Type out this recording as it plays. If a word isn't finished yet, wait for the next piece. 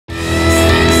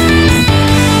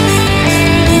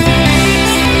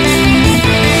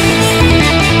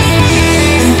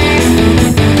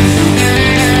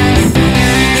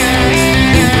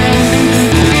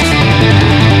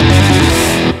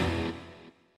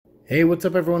Hey, what's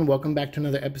up everyone? Welcome back to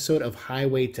another episode of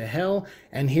Highway to Hell.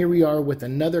 And here we are with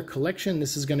another collection.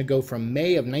 This is going to go from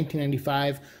May of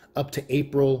 1995 up to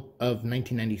April of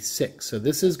 1996. So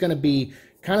this is going to be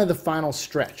kind of the final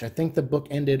stretch. I think the book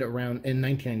ended around in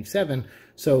 1997.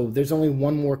 So there's only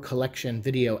one more collection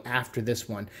video after this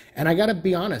one. And I got to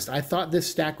be honest, I thought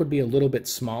this stack would be a little bit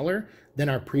smaller than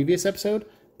our previous episode,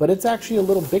 but it's actually a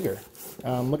little bigger.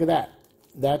 Look at that.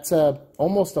 That's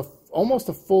almost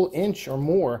a full inch or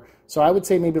more. So I would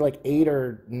say maybe like 8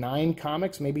 or 9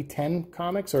 comics, maybe 10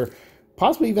 comics, or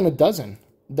possibly even a dozen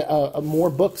more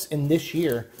books in this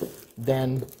year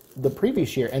than the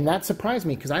previous year. And that surprised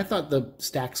me because I thought the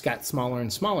stacks got smaller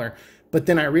and smaller. But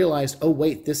then I realized, oh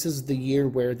wait, this is the year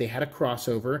where they had a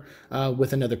crossover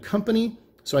with another company.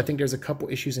 So I think there's a couple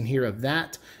issues in here of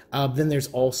that. Then there's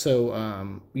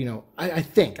also, you know, I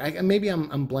think, maybe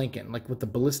I'm blanking, like with the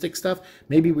ballistic stuff.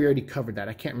 Maybe we already covered that.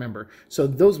 I can't remember. So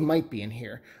those might be in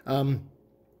here.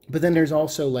 But then there's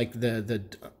also like the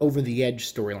Over the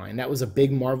Edge storyline. That was a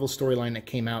big Marvel storyline that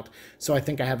came out. So I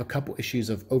think I have a couple issues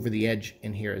of Over the Edge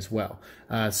in here as well.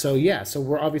 So yeah, so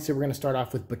we're going to start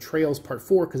off with Betrayals Part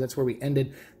 4 because that's where we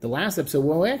ended the last episode.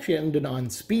 Well, we actually ended on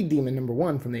Speed Demon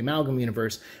 #1 from the Amalgam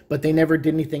universe, but they never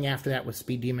did anything after that with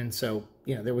Speed Demon. So,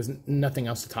 you know, there was nothing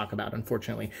else to talk about,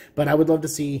 unfortunately. But I would love to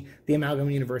see the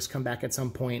Amalgam universe come back at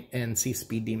some point and see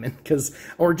Speed Demon,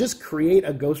 or just create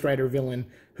a Ghost Rider villain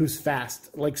who's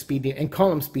fast like Speed Demon and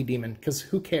call him Speed Demon, because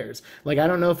who cares? Like, I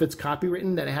don't know if it's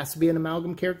copywritten that it has to be an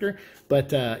Amalgam character,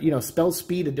 but you know, spell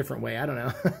speed a different way. I don't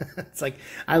know. It's like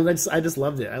I just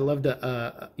loved it. I loved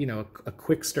you know, a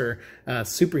Quickster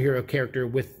superhero character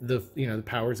with the, you know, the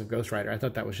powers of Ghost Rider. I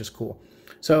thought that was just cool.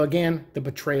 So again, the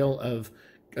betrayal of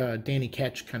Danny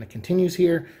Ketch kind of continues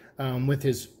here with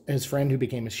his friend who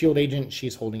became a SHIELD agent.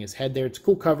 She's holding his head there. It's a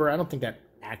cool cover. I don't think that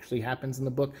actually happens in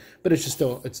the book, but it's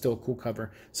still a cool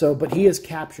cover. So, but he is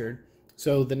captured.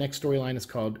 So the next storyline is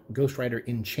called Ghost Rider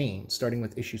in Chains, starting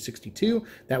with issue 62.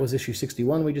 That was issue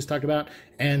 61 we just talked about.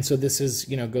 And so this is,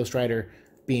 you know, Ghost Rider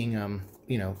being,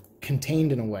 you know,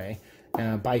 contained in a way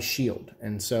by SHIELD.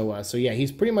 And so, so yeah,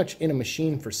 he's pretty much in a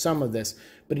machine for some of this,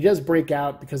 but he does break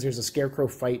out because there's a Scarecrow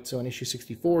fight. So in issue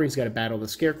 64, he's got to battle the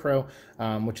Scarecrow,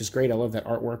 which is great. I love that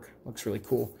artwork. Looks really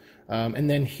cool. And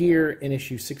then here in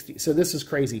issue 60, so this is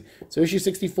crazy. So issue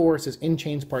 64 says In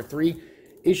Chains Part 3.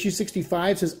 Issue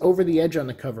 65 says Over the Edge on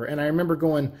the cover. And I remember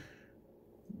going,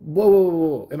 whoa, whoa,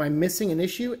 whoa, am I missing an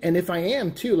issue? And if I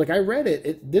am too, like I read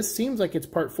it, this seems like it's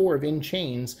Part 4 of In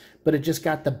Chains, but it just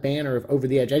got the banner of Over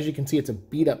the Edge. As you can see, it's a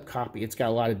beat up copy. It's got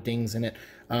a lot of dings in it.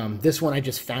 This one I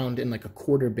just found in like a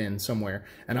quarter bin somewhere,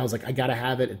 and I was like, I gotta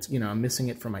have it. It's, you know, I'm missing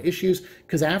it from my issues,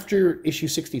 because after issue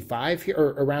 65 here, or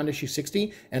around issue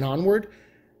 60 and onward,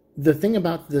 the thing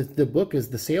about the book is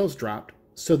the sales dropped,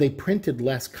 so they printed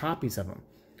less copies of them.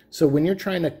 So when you're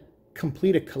trying to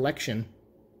complete a collection,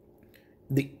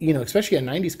 you know, especially a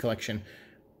 90s collection,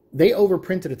 they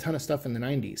overprinted a ton of stuff in the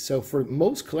 90s. So for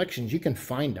most collections, you can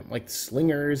find them, like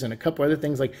Slingers and a couple other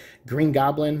things like Green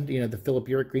Goblin, you know, the Philip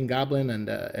Urich Green Goblin,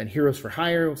 and Heroes for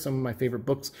Hire, some of my favorite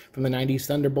books from the 90s,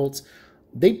 Thunderbolts.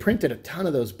 They printed a ton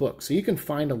of those books, so you can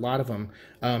find a lot of them,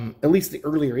 at least the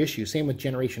earlier issues. Same with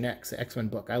Generation X, the X-Men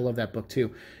book. I love that book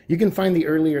too. You can find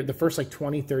the first like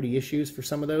 20, 30 issues for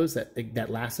some of those that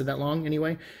lasted that long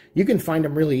anyway. You can find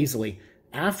them really easily.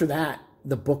 After that,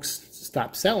 the books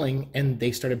stopped selling and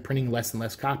they started printing less and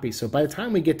less copies. So by the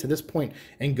time we get to this point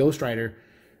in Ghost Rider,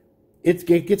 it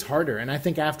gets harder. And I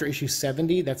think after issue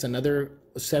 70, that's another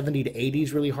 70 to 80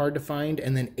 is really hard to find.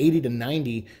 And then 80 to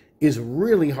 90 is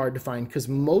really hard to find, because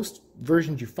most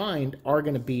versions you find are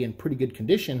going to be in pretty good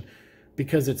condition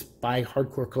because it's by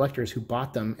hardcore collectors who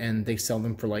bought them, and they sell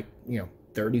them for like, you know,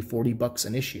 30, 40 bucks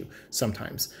an issue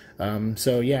sometimes.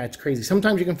 So yeah, it's crazy.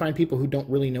 Sometimes you can find people who don't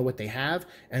really know what they have.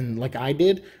 And like I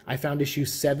did, I found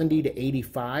issues 70 to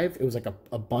 85. It was like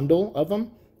a bundle of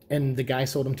them. And the guy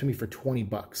sold them to me for 20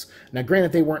 bucks. Now,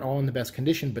 granted, they weren't all in the best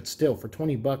condition, but still, for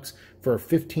 20 bucks for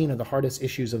 15 of the hardest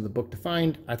issues of the book to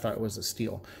find, I thought it was a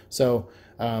steal. So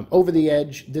Over the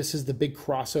Edge, this is the big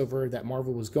crossover that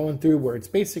Marvel was going through, where it's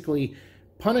basically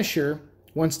Punisher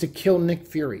wants to kill Nick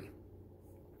Fury.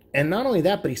 And not only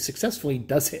that, but he successfully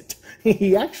does it.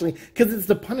 He actually, because it's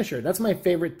the Punisher. That's my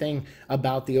favorite thing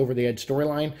about the Over the Edge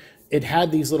storyline. It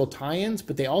had these little tie-ins,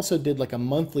 but they also did like a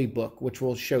monthly book, which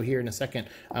we'll show here in a second.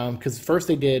 Because first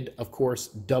they did, of course,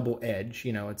 Double Edge.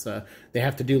 You know, it's they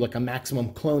have to do like a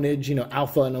maximum clonage, you know,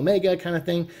 Alpha and Omega kind of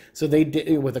thing. So they did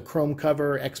it with a chrome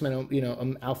cover, X-Men, you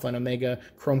know, Alpha and Omega,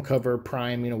 chrome cover,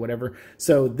 Prime, you know, whatever.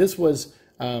 So this was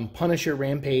Punisher,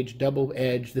 Rampage, Double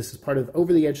Edge. This is part of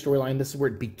Over the Edge storyline. This is where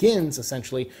it begins,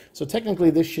 essentially. So technically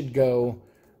this should go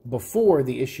before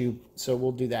the issue. So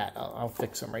we'll do that. I'll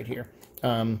fix them right here.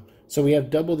 So we have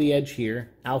double the edge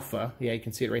here, Alpha. Yeah, you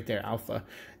can see it right there, Alpha.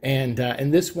 And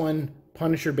this one,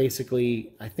 Punisher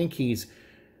basically, I think he's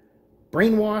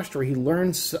brainwashed, or he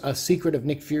learns a secret of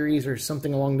Nick Fury's or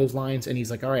something along those lines, and he's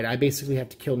like, all right, I basically have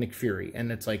to kill Nick Fury.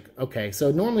 And it's like, okay.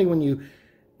 So normally when you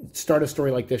start a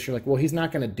story like this, you're like, well, he's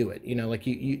not going to do it. You know, like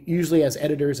you usually as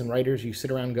editors and writers, you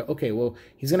sit around and go, okay, well,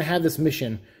 he's going to have this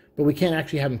mission, but we can't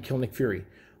actually have him kill Nick Fury.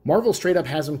 Marvel straight up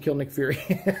has him kill Nick Fury.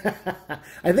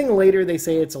 I think later they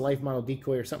say it's a life model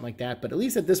decoy or something like that, but at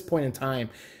least at this point in time,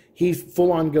 he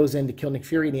full on goes in to kill Nick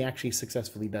Fury, and he actually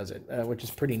successfully does it, which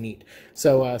is pretty neat.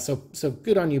 So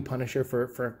good on you, Punisher,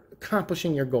 for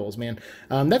accomplishing your goals, man.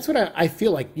 That's what I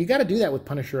feel like. You got to do that with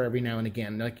Punisher every now and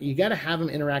again. Like, you got to have him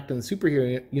interact in the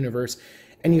superhero universe,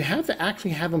 and you have to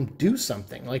actually have him do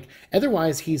something. Like,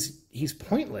 otherwise he's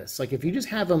pointless. Like, if you just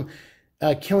have him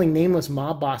killing nameless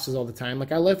mob bosses all the time,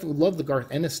 like I love the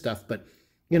Garth Ennis stuff, but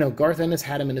you know, Garth Ennis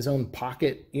had him in his own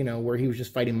pocket, you know, where he was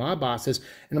just fighting mob bosses.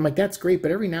 And I'm like, that's great.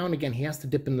 But every now and again, he has to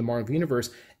dip into the Marvel Universe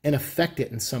and affect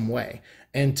it in some way.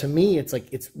 And to me, it's like,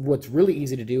 what's really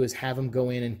easy to do is have him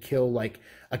go in and kill like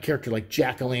a character like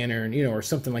Jack-o'-lantern, you know, or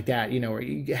something like that, you know, or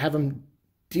you have him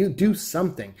do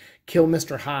something, kill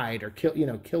Mr. Hyde, or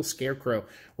kill Scarecrow,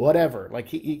 whatever.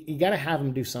 Like, you got to have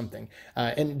him do something,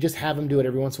 and just have him do it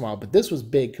every once in a while. But this was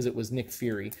big because it was Nick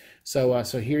Fury. So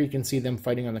here you can see them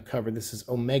fighting on the cover. This is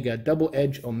Omega, Double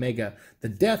Edge Omega, the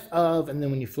death of, and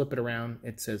then when you flip it around,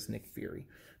 it says Nick Fury.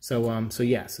 So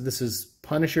yeah, so this is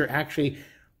Punisher actually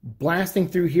blasting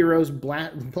through heroes,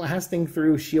 blasting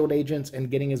through S.H.I.E.L.D. agents,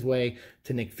 and getting his way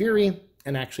to Nick Fury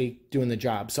and actually doing the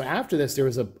job. So after this, there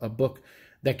was a book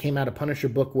that came out, a Punisher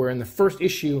book, where in the first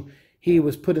issue, he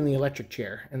was put in the electric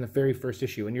chair in the very first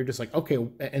issue. And you're just like, okay.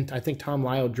 And I think Tom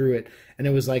Lyle drew it. And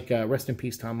it was like, rest in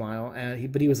peace, Tom Lyle.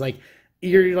 But he was like,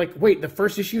 you're like, wait, the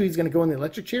first issue, he's going to go in the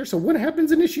electric chair? So what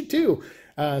happens in issue 2?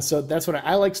 So that's what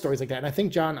I like, stories like that. And I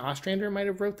think John Ostrander might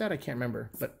have wrote that. I can't remember.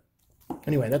 But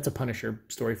anyway, that's a Punisher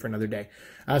story for another day.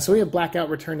 So we have Blackout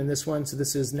return in this one. So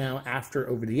this is now after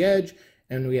Over the Edge.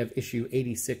 And we have issue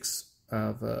 86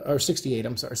 or 68,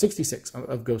 I'm sorry, 66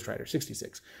 of Ghost Rider,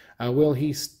 66. Will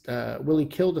he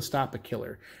kill to stop a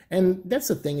killer? And that's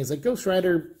the thing, is like Ghost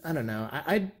Rider, I don't know.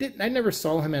 I never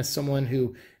saw him as someone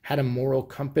who had a moral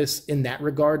compass in that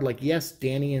regard. Like, yes,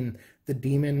 Danny and the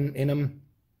demon in him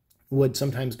would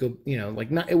sometimes go, you know,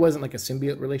 like, not, it wasn't like a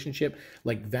symbiote relationship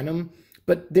like Venom,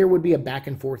 but there would be a back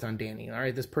and forth on Danny. All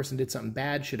right, this person did something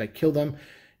bad. Should I kill them?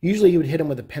 Usually he would hit him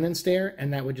with a penance stare,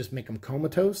 and that would just make him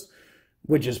comatose,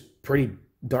 which is pretty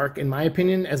dark in my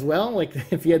opinion as well. Like,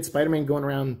 if you had Spider-Man going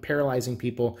around paralyzing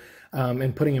people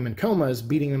and putting them in comas,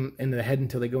 beating them into the head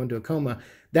until they go into a coma,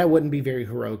 that wouldn't be very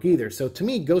heroic either. So to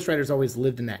me, Ghost Rider's always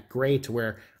lived in that gray, to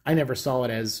where I never saw it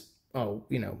as, oh,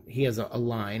 you know, he has a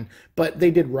line. But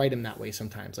they did write him that way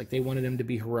sometimes. Like, they wanted him to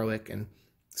be heroic, and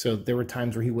so there were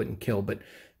times where he wouldn't kill. But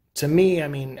to me, I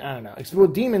mean, I don't know. Well,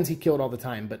 demons he killed all the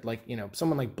time, but like, you know,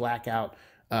 someone like Blackout,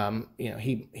 you know,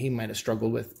 he might have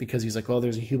struggled with, because he's like, well,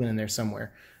 there's a human in there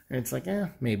somewhere. And it's like,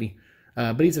 maybe.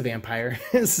 But he's a vampire.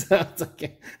 So it's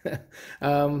okay.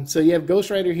 So you have Ghost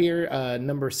Rider here,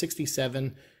 number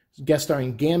 67, guest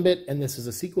starring Gambit. And this is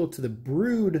a sequel to the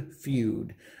Brood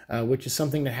feud, which is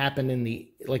something that happened in the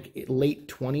late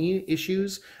 20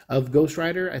 issues of Ghost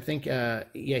Rider. I think,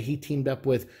 he teamed up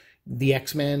with the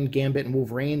X-Men, Gambit, and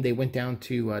Wolverine. They went down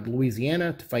to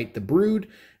Louisiana to fight the Brood.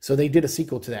 So they did a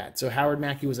sequel to that. So Howard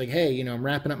Mackie was like, hey, you know, I'm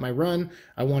wrapping up my run.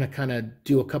 I want to kind of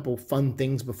do a couple fun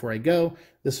things before I go.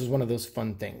 This was one of those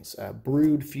fun things.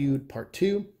 Brood Feud Part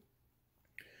 2.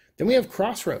 Then we have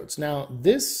Crossroads. Now,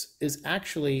 this is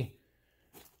actually,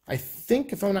 I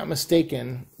think, if I'm not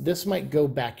mistaken, this might go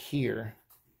back here,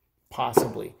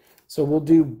 possibly. So we'll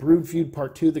do Brood Feud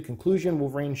Part 2, the conclusion.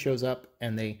 Wolverine shows up,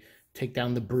 and they take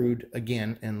down the Brood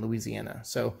again in Louisiana.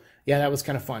 So yeah, that was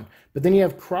kind of fun. But then you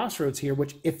have Crossroads here,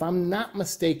 which, if I'm not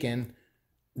mistaken,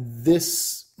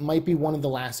 this might be one of the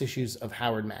last issues of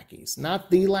Howard Mackie's. Not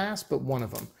the last, but one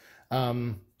of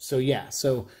them. So yeah,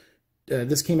 so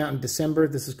this came out in December.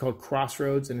 This is called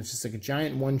Crossroads, and it's just like a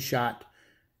giant one-shot,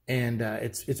 and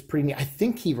it's pretty neat. I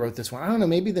think he wrote this one. I don't know,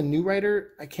 maybe the new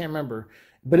writer, I can't remember.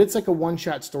 But it's like a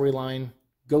one-shot storyline,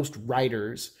 Ghost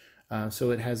Riders.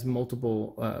 So it has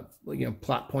multiple, you know,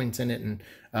 plot points in it.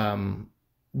 And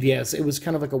yes, it was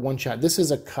kind of like a one-shot. This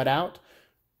is a cutout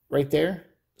right there.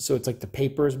 So it's like the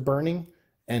paper is burning.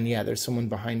 And yeah, there's someone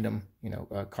behind him, you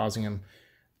know, causing him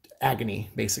agony,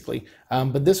 basically.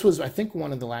 But this was, I think,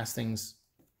 one of the last things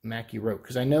Mackie wrote.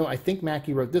 Because I think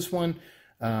Mackie wrote this one,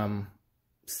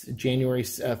 January,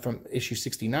 from issue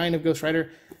 69 of Ghost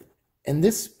Rider. And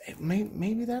this,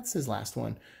 maybe that's his last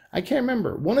one. I can't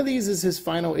remember. One of these is his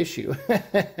final issue.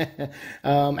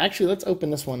 Actually, let's open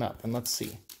this one up and let's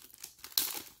see.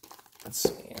 Let's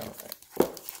see. All right.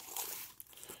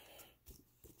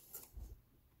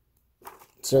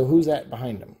 So who's that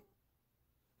behind him?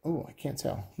 Oh, I can't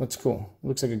tell. That's cool.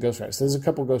 Looks like a Ghost Rider. So there's a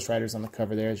couple Ghost Riders on the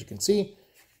cover there, as you can see.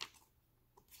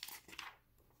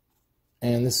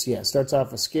 And this, yeah, starts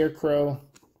off with Scarecrow.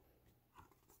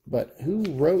 But who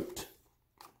wrote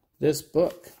this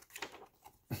book?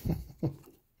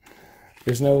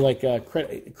 There's no like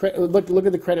credit. Look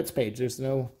at the credits page. There's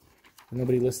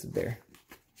nobody listed there.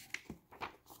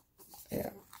 Yeah.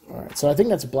 All right. So I think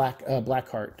that's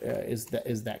Blackheart is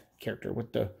that character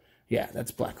with the, yeah,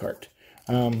 that's Blackheart.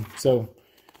 So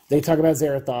they talk about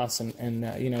Zarathos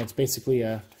and you know, it's basically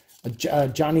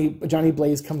Johnny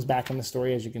Blaze comes back in the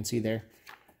story, as you can see there.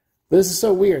 But this is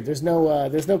so weird. There's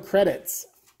no credits.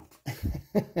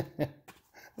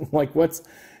 Like what's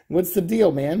the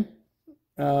deal, man?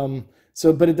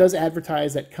 But it does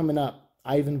advertise that coming up,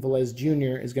 Ivan Velez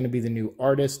Jr. is going to be the new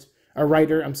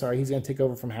writer. I'm sorry, he's going to take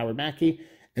over from Howard Mackie,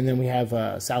 and then we have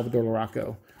Salvador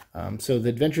Larocco. So the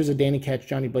adventures of Danny Ketch,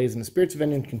 Johnny Blaze, and the Spirits of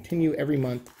Vengeance continue every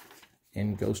month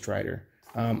in Ghost Rider.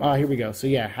 Here we go. So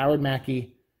yeah, Howard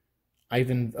Mackie,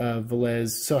 Ivan Velez.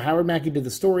 So Howard Mackie did the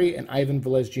story, and Ivan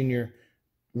Velez Jr.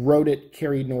 wrote it.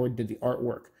 Kerry Nord did the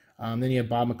artwork. Then you have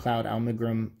Bob McLeod, Al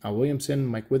Milgram, Al Williamson,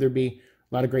 Mike Witherby.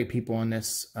 A lot of great people on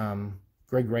this.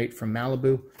 Greg Wright from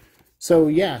Malibu. So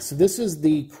yeah, so this is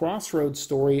the crossroads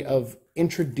story of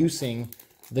introducing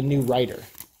the new writer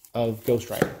of Ghost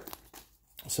Rider.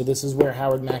 So this is where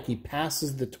Howard Mackie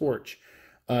passes the torch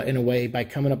in a way by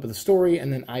coming up with a story,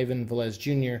 and then Ivan Velez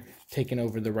Jr. taking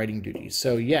over the writing duties.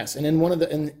 So yes, and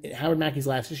in Howard Mackie's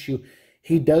last issue,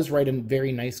 he does write a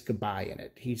very nice goodbye in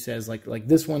it. He says like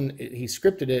this one, he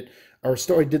scripted it, or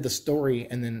did the story,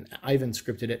 and then Ivan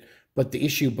scripted it. But the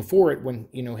issue before it, when,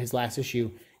 you know, his last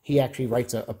issue, he actually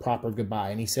writes a proper goodbye.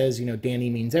 And he says, you know, Danny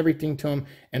means everything to him,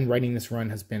 and writing this run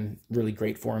has been really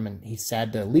great for him. And he's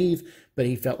sad to leave, but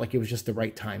he felt like it was just the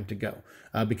right time to go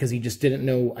because he just didn't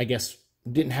know, I guess,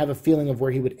 didn't have a feeling of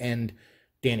where he would end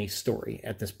Danny's story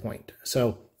at this point.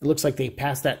 So it looks like they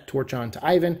passed that torch on to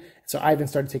Ivan. So Ivan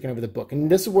started taking over the book. And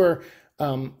this is where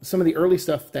some of the early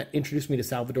stuff that introduced me to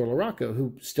Salvador Larocco,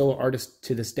 who's still an artist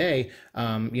to this day,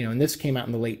 you know, and this came out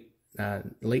in the late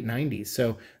 90s.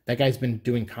 So that guy's been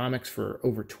doing comics for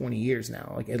over 20 years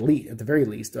now, like at the very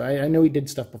least. I know he did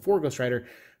stuff before Ghost Rider,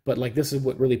 but like this is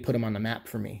what really put him on the map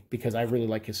for me because I really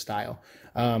like his style.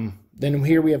 Then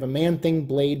here we have a Man-Thing,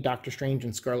 Blade, Doctor Strange,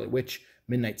 and Scarlet Witch,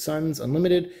 Midnight Suns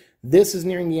Unlimited. This is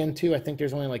nearing the end too. I think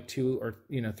there's only like 2 or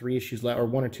 3 issues left, or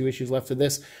 1 or 2 issues left of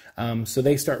this. So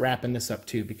they start wrapping this up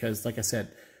too because, like I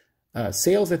said,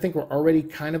 sales I think were already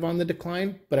kind of on the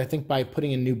decline, but I think by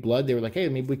putting in new blood, they were like, hey,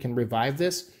 maybe we can revive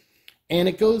this, and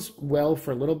it goes well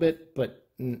for a little bit, but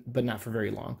not for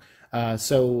very long.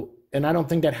 And I don't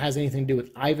think that has anything to do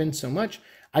with Ivan so much.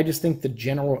 I just think the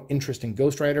general interest in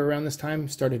Ghost Rider around this time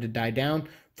started to die down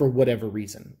for whatever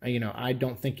reason. You know, I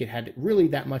don't think it had really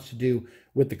that much to do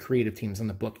with the creative teams on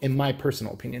the book, in my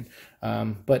personal opinion.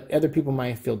 But other people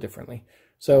might feel differently.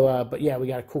 So, but yeah, we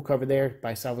got a cool cover there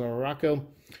by Salvador Larocco.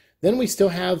 Then we still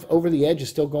have Over the Edge is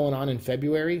still going on in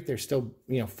February. There's still,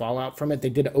 fallout from it. They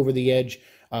did Over the Edge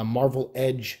Marvel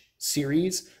Edge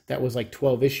series that was like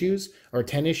 12 issues or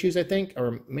 10 issues, I think,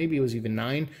 or maybe it was even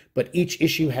 9, but each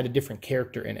issue had a different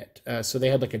character in it. So they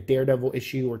had like a Daredevil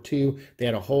issue or 2. They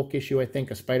had a Hulk issue, I think,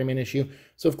 a Spider-Man issue.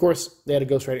 So of course they had a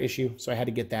Ghost Rider issue, so I had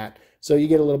to get that. So you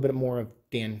get a little bit more of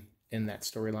Dan in that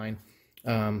storyline.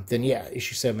 Then yeah,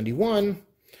 issue 71,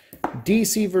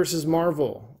 DC versus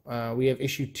Marvel. We have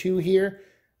issue 2 here.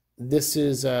 This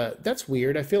is, that's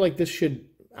weird. I feel like this should,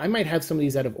 I might have some of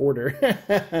these out of order.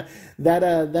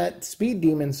 That Speed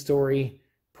Demon story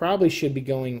probably should be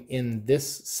going in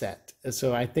this set.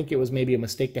 So I think it was maybe a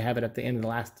mistake to have it at the end of the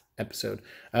last episode.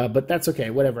 But that's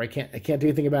okay, whatever. I can't do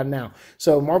anything about it now.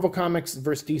 So Marvel Comics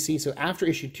versus DC. So after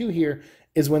issue 2 here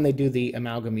is when they do the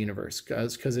Amalgam universe,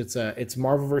 because it's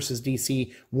Marvel versus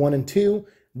DC 1 and 2,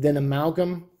 then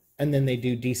Amalgam, and then they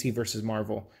do DC versus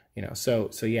Marvel. So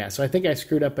yeah, so I think I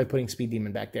screwed up by putting Speed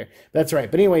Demon back there. That's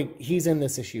right. But anyway, he's in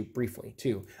this issue briefly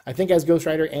too. I think as Ghost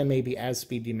Rider and maybe as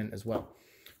Speed Demon as well.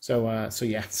 So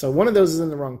yeah, so one of those is in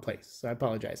the wrong place. So I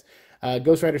apologize.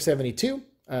 Ghost Rider 72,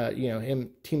 him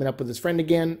teaming up with his friend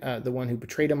again, the one who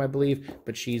betrayed him, I believe,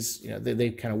 but she's, they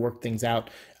kind of worked things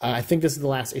out. I think this is the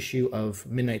last issue of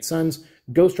Midnight Suns,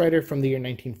 Ghost Rider from the year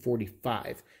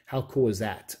 1945. How cool is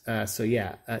that? So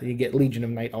yeah, you get Legion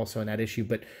of Night also in that issue,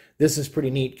 but this is pretty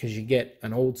neat because you get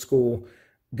an old school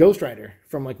Ghost Rider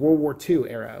from like World War II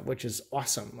era, which is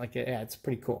awesome. Like, yeah, it's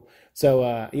pretty cool.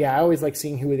 So yeah, I always like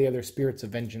seeing who the other spirits of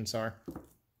vengeance are.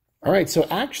 All right, so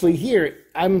actually here,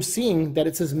 I'm seeing that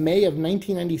it says May of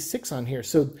 1996 on here.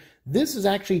 So this is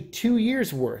actually 2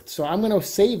 years worth. So I'm going to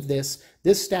save this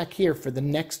stack here for the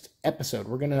next episode.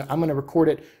 I'm going to record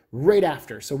it right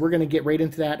after. So we're going to get right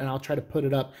into that, and I'll try to put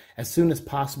it up as soon as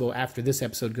possible after this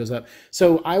episode goes up.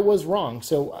 So I was wrong.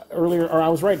 So I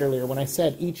was right earlier when I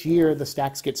said each year the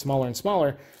stacks get smaller and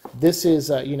smaller. This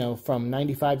is, you know, from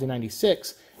 95 to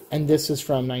 96, and this is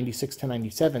from 96 to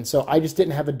 97. So I just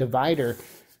didn't have a divider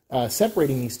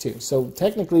separating these two. So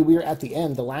technically we are at the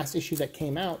end. The last issue that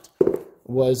came out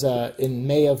was in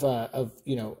May of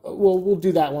you know, we'll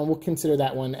do that one. We'll consider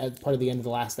that one as part of the end of the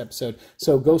last episode.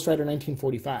 So Ghost Rider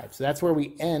 1945. So that's where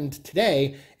we end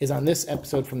today, is on this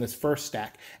episode from this first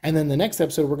stack. And then the next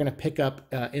episode we're going to pick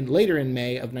up later in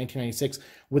May of 1996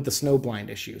 with the Snowblind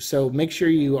issue. So make sure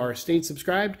you are stayed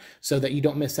subscribed so that you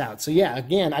don't miss out. So yeah,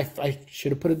 again, I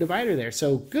should have put a divider there.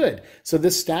 So good. So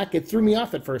this stack, it threw me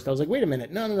off at first. I was like, wait a minute.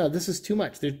 No, this is too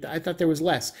much. I thought there was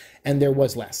less. And there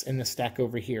was less in the stack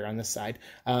over here on this side.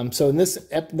 So in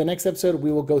the next episode,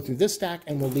 we will go through this stack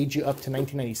and we'll lead you up to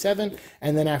 1997.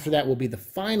 And then after that will be the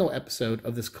final episode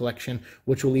of this collection,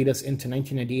 which will lead us into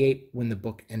 1998 when the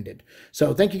book ended.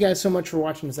 So thank you guys so much for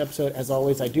watching this episode. As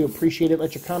always, I do appreciate it.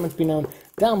 Let your comments be known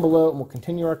down below, and we'll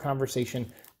continue our conversation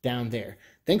down there.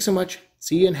 Thanks so much.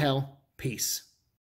 See you in hell. Peace.